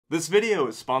This video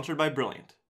is sponsored by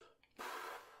Brilliant.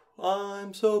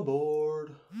 I'm so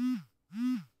bored.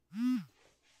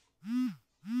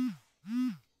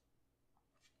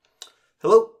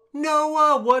 Hello?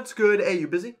 Noah, what's good? Hey, you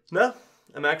busy? No,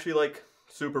 I'm actually like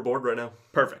super bored right now.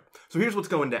 Perfect. So here's what's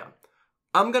going down.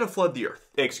 I'm gonna flood the earth.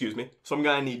 Excuse me. So I'm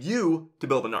gonna need you to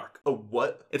build an ark. A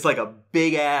what? It's like a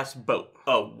big ass boat.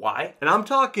 Why? And I'm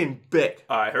talking big.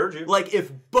 I heard you. Like if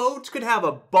boats could have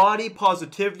a body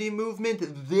positivity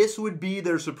movement, this would be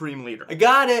their supreme leader. I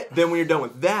got it. Then when you're done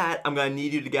with that, I'm gonna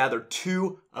need you to gather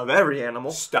 2 of every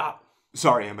animal. Stop.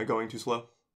 Sorry, am I going too slow?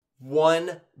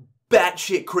 One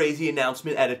batshit crazy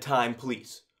announcement at a time,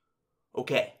 please.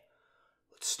 Okay.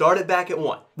 Let's start it back at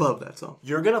 1. Love that song.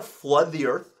 You're gonna flood the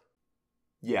earth?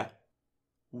 Yeah.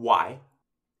 Why?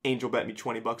 Angel bet me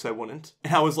 20 bucks I wouldn't.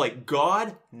 And I was like,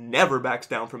 God never backs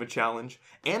down from a challenge.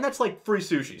 And that's like free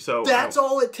sushi, so... That's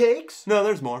all it takes? No,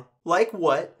 there's more. Like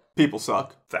what? People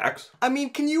suck. Facts. I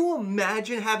mean, can you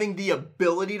imagine having the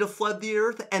ability to flood the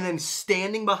earth and then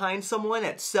standing behind someone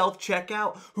at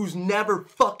self-checkout who's never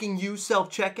fucking used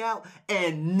self-checkout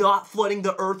and not flooding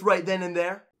the earth right then and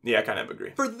there? Yeah, I kind of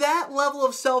agree. For that level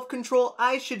of self-control,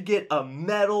 I should get a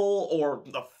medal or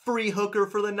a free hooker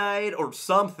for the night or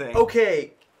something.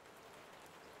 Okay.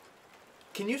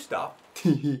 Can you stop?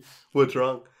 What's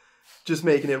wrong? Just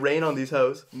making it rain on these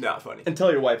hoes. Not funny. And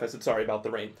tell your wife I said sorry about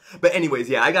the rain. But anyways,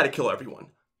 yeah, I gotta kill everyone.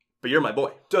 But you're my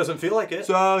boy. Doesn't feel like it.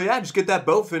 So yeah, just get that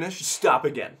boat finished. Stop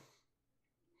again.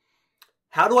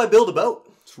 How do I build a boat?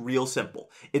 It's real simple.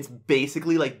 It's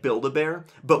basically like Build-A-Bear,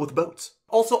 but with boats.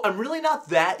 Also, I'm really not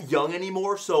that young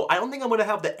anymore, so I don't think I'm gonna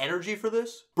have the energy for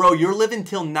this. Bro, you're living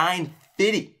till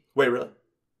 950. Wait, really?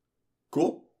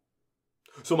 Cool.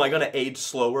 So am I gonna age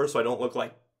slower so I don't look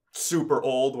like super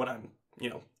old when I'm,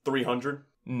 300?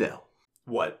 No.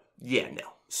 What? Yeah,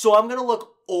 no. So I'm gonna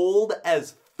look old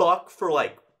as fuck for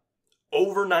like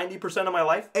over 90% of my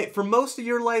life? Hey, for most of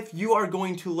your life, you are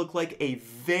going to look like a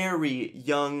very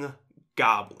young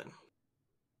goblin.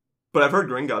 But I've heard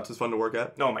Gringotts is fun to work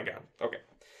at. Oh my god. Okay.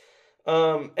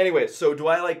 Anyway, so do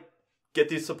I like get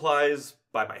these supplies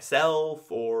by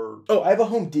myself or... Oh, I have a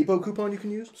Home Depot coupon you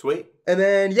can use. Sweet. And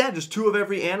then, yeah, just 2 of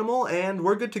every animal and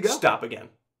we're good to go. Stop again.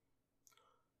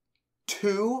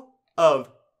 2 of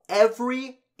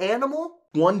every animal?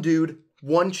 1 dude,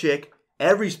 1 chick,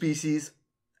 every species.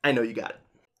 I know you got it.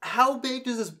 How big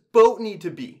does this boat need to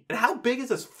be? And how big is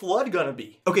this flood gonna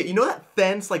be? Okay, you know that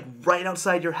fence like right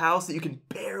outside your house that you can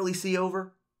barely see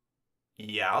over?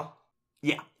 Yeah.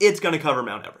 Yeah, it's gonna cover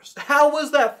Mount Everest. How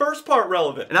was that first part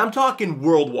relevant? And I'm talking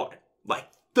worldwide. Like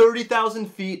 30,000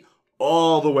 feet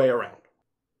all the way around.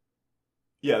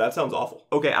 Yeah, that sounds awful.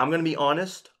 Okay, I'm gonna be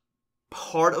honest.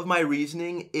 Part of my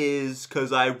reasoning is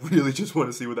because I really just want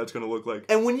to see what that's gonna look like.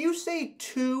 And when you say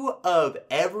 2 of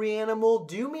every animal,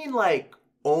 do you mean like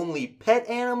only pet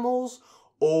animals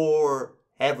or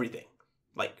everything?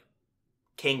 Like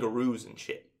kangaroos and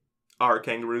shit. Are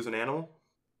kangaroos an animal?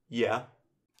 Yeah.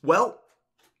 Well,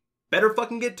 better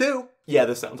fucking get 2. Yeah,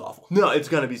 this sounds awful. No, it's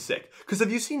gonna be sick. Because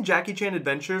have you seen Jackie Chan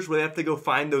Adventures where they have to go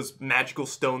find those magical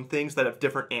stone things that have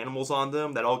different animals on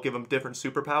them that all give them different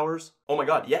superpowers? Oh my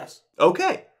god, yes.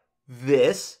 Okay.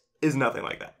 This is nothing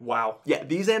like that. Wow. Yeah,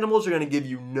 these animals are gonna give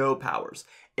you no powers.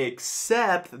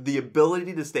 Except the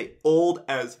ability to stay old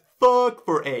as fuck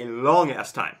for a long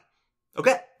ass time.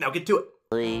 Okay, now get to it.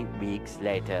 3 weeks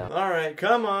later. Alright,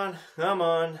 come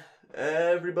on.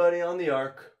 Everybody on the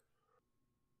ark.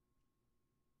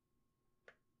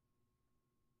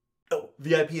 Oh,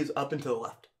 VIP is up and to the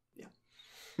left. Yeah.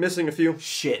 Missing a few.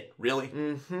 Shit, really?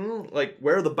 Like,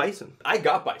 where are the bison? I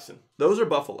got bison. Those are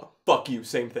buffalo. Fuck you,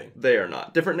 same thing. They are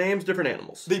not. Different names, different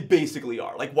animals. They basically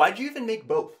are. Like, why'd you even make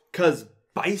both? 'Cause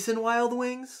bison wild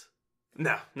wings?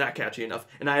 No, not catchy enough.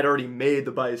 And I had already made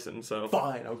the bison, so...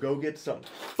 Fine, I'll go get some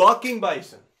fucking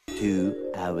bison.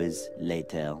 2 hours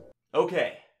later.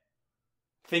 Okay.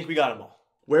 Think we got them all.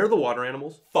 Where are the water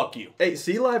animals? Fuck you. Hey,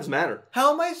 sea lives matter.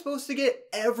 How am I supposed to get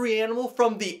every animal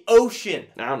from the ocean?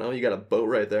 I don't know, you got a boat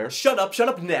right there. Shut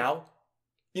up now.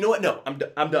 You know what? No, I'm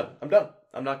done.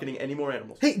 I'm not getting any more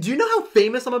animals. Hey, do you know how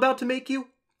famous I'm about to make you?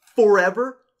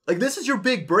 Forever? Like, this is your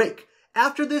big break.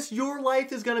 After this, your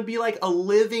life is gonna be like a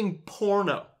living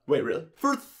porno. Wait, really?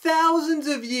 For thousands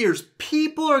of years,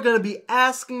 people are gonna be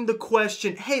asking the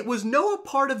question, hey, was Noah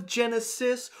part of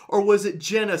Genesis or was it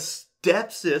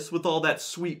Genestepsis with all that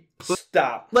sweet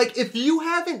Stop. Like, if you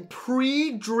haven't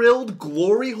pre-drilled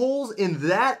glory holes in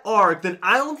that ark, then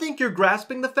I don't think you're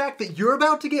grasping the fact that you're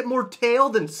about to get more tail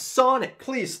than Sonic.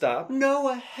 Please stop.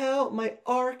 Noah, help, my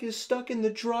ark is stuck in the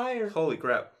dryer. Holy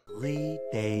crap. 3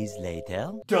 days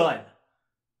later. Done.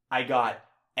 I got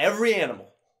every animal.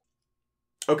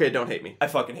 Okay, don't hate me. I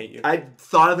fucking hate you. I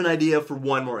thought of an idea for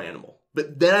one more animal.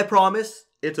 But then I promise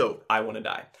it's over. I want to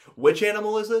die. Which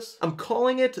animal is this? I'm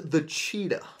calling it the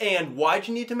cheetah. And why'd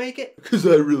you need to make it? Because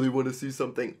I really want to see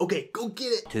something. Okay, go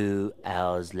get it. 2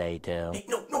 hours later. Hey,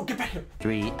 no, get back here.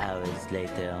 3 hours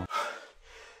later.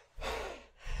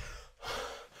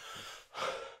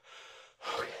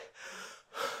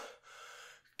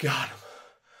 Got him.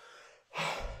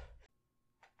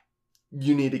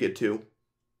 You need to get 2.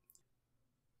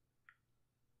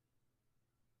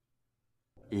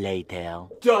 Later.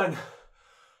 Done.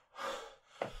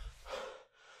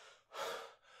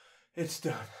 It's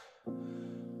done.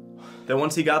 Then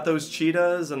once he got those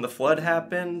cheetahs and the flood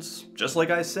happened, just like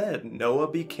I said,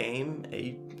 Noah became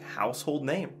a household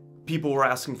name. People were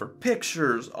asking for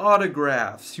pictures,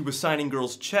 autographs, he was signing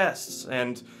girls' chests,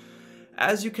 and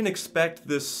as you can expect,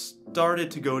 this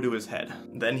started to go to his head.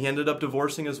 Then he ended up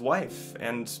divorcing his wife,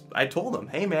 and I told him,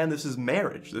 hey man, this is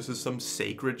marriage, this is some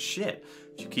sacred shit.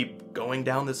 If you keep going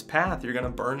down this path, you're gonna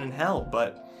burn in hell,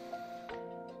 but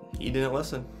he didn't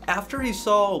listen. After he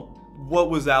saw what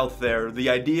was out there, the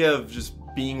idea of just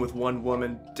being with one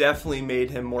woman definitely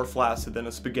made him more flaccid than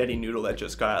a spaghetti noodle that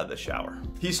just got out of the shower.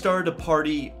 He started to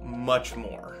party much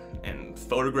more, and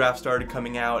photographs started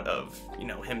coming out of,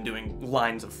 him doing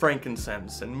lines of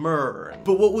frankincense and myrrh.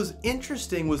 But what was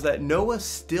interesting was that Noah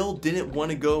still didn't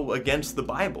want to go against the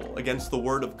Bible, against the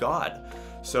Word of God.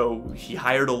 So he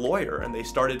hired a lawyer, and they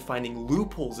started finding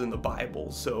loopholes in the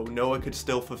Bible so Noah could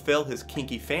still fulfill his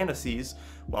kinky fantasies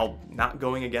while not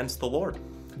going against the Lord.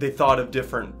 They thought of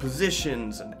different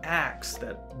positions and acts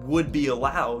that would be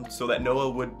allowed so that Noah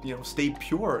would, stay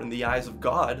pure in the eyes of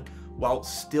God while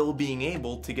still being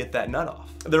able to get that nut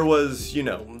off. There was,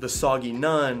 the soggy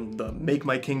nun, the make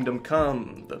my kingdom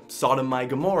come, the Sodom my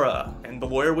Gomorrah, and the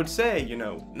lawyer would say,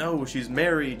 no, she's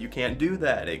married, you can't do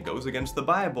that, it goes against the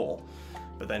Bible.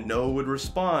 But then Noah would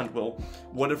respond, well,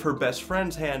 what if her best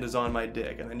friend's hand is on my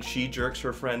dick, and then she jerks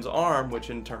her friend's arm, which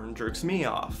in turn jerks me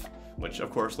off? Which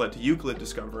of course led to Euclid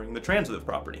discovering the transitive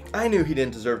property. I knew he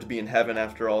didn't deserve to be in heaven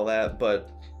after all that,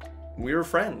 but we were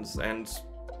friends, and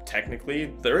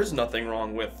technically there is nothing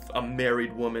wrong with a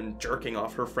married woman jerking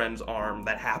off her friend's arm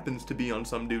that happens to be on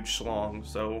some dude's schlong,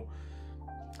 so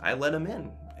I let him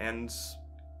in, and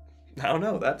I don't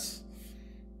know, that's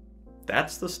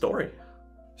the story.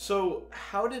 So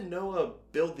how did Noah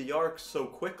build the ark so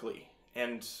quickly,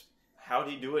 and how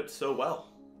did he do it so well?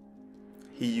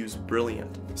 He used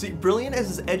Brilliant. See, Brilliant is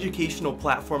his educational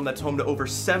platform that's home to over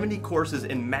 70 courses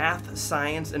in math,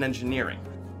 science, and engineering.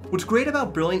 What's great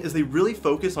about Brilliant is they really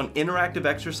focus on interactive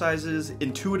exercises,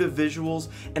 intuitive visuals,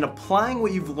 and applying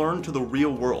what you've learned to the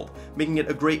real world, making it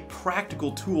a great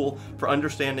practical tool for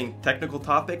understanding technical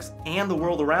topics and the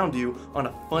world around you on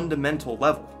a fundamental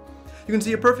level. You can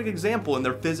see a perfect example in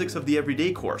their Physics of the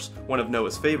Everyday course, one of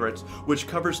Noah's favorites, which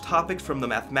covers topics from the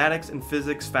mathematics and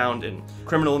physics found in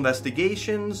criminal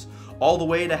investigations, all the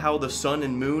way to how the sun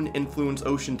and moon influence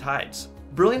ocean tides.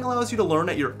 Brilliant allows you to learn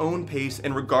at your own pace,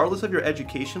 and regardless of your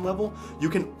education level, you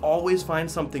can always find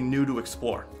something new to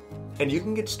explore. And you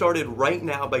can get started right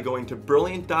now by going to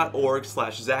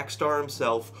brilliant.org/ZachStar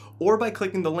himself, or by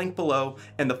clicking the link below,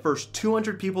 and the first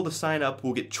 200 people to sign up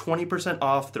will get 20%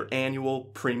 off their annual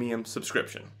premium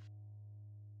subscription.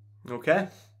 Okay,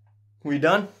 we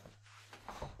done?